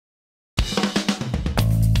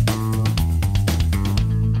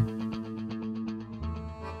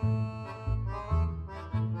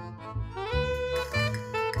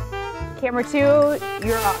Camera 2,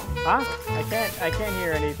 you're on. Huh? I can't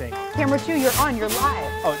hear anything. Camera 2, you're on, you're live.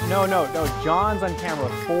 Oh, no, John's on camera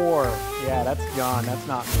 4. Yeah, that's John, that's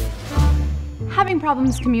not me. Having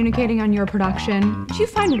problems communicating on your production? Do you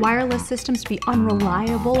find wireless systems to be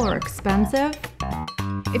unreliable or expensive?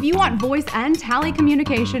 If you want voice and tally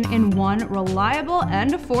communication in one reliable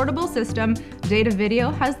and affordable system,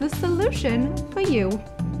 Datavideo has the solution for you.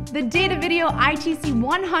 The Datavideo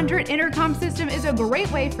ITC-100 Intercom system is a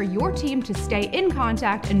great way for your team to stay in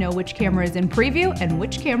contact and know which camera is in preview and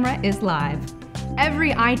which camera is live.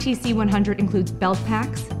 Every ITC-100 includes belt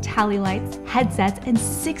packs, tally lights, headsets, and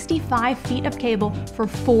 65 feet of cable for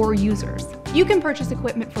 4 users. You can purchase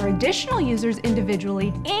equipment for additional users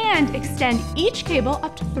individually and extend each cable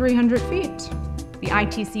up to 300 feet. The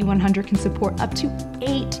ITC-100 can support up to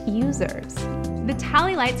 8 users. The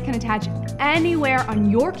tally lights can attach anywhere on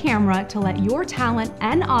your camera to let your talent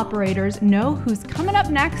and operators know who's coming up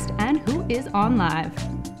next and who is on live.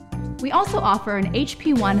 We also offer an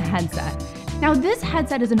HP1 headset. Now this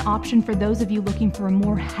headset is an option for those of you looking for a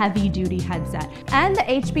more heavy-duty headset, and the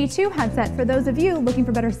HP2 headset for those of you looking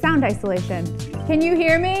for better sound isolation. Can you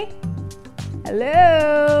hear me?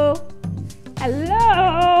 Hello?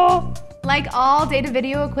 Hello? Like all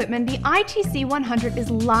Datavideo equipment, the ITC-100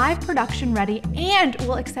 is live production ready and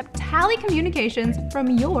will accept tally communications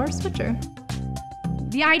from your switcher.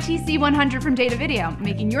 The ITC-100 from Datavideo,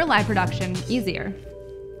 making your live production easier.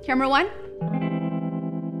 Camera 1.